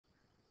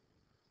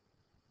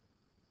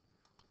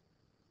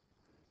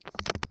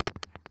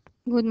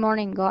Good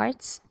morning,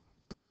 guards.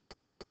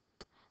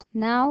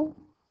 Now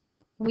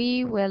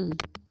we will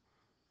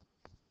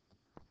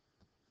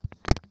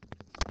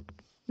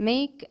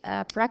make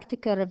a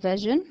practical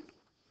revision.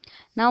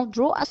 Now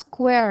draw a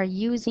square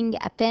using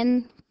a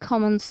pen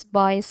Commons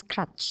by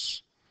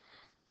Scratch.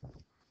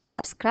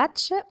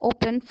 Scratch,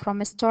 open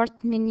from a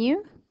start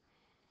menu,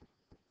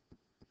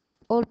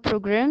 all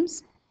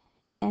programs,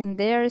 and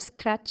there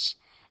Scratch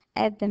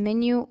at the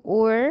menu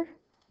or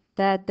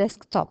the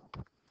desktop.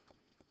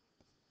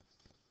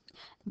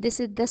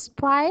 This is the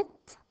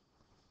sprite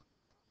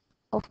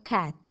of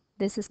cat.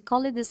 This is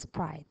called the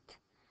sprite.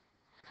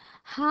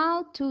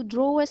 How to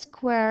draw a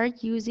square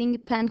using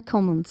pen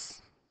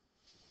Commons.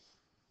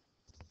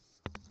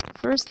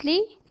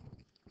 Firstly,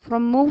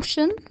 from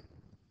motion,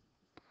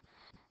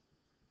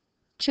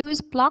 choose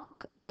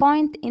block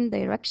point in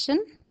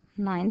direction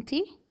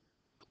 90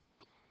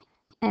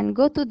 and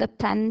go to the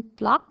pen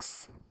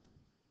blocks,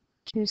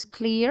 choose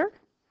clear,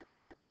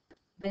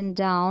 then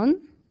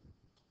down,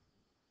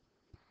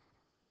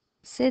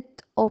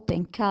 set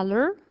open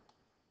color,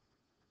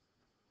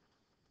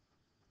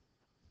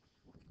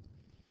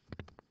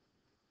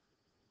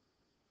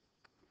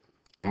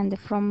 and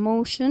from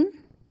motion,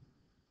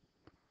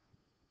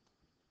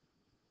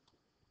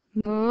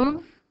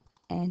 move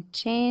and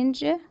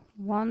change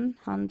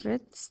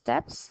 100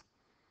 steps,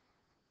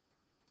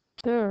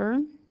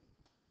 turn,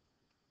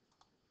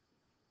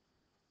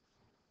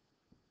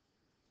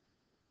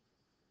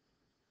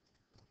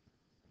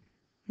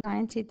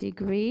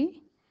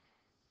 (90°),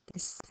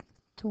 this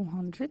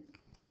 200.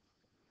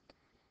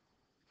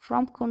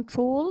 From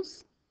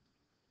controls,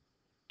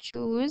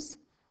 choose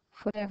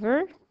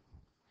forever,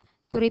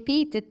 to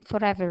repeat it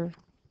forever,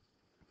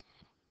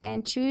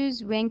 and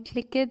choose when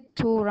clicked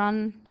to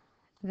run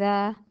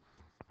the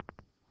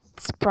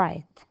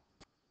sprite.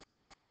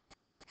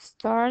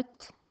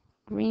 Start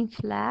green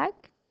flag.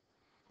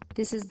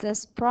 This is the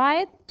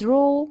sprite.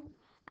 Draw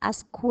a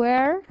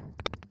square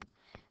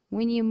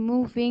when you're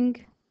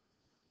moving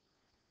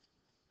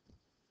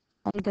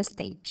on the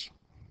stage.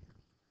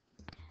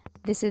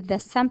 This is the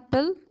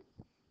sample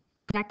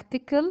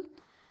practical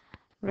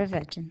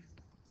revision.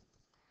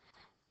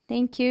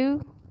 Thank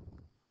you.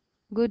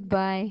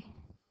 Goodbye.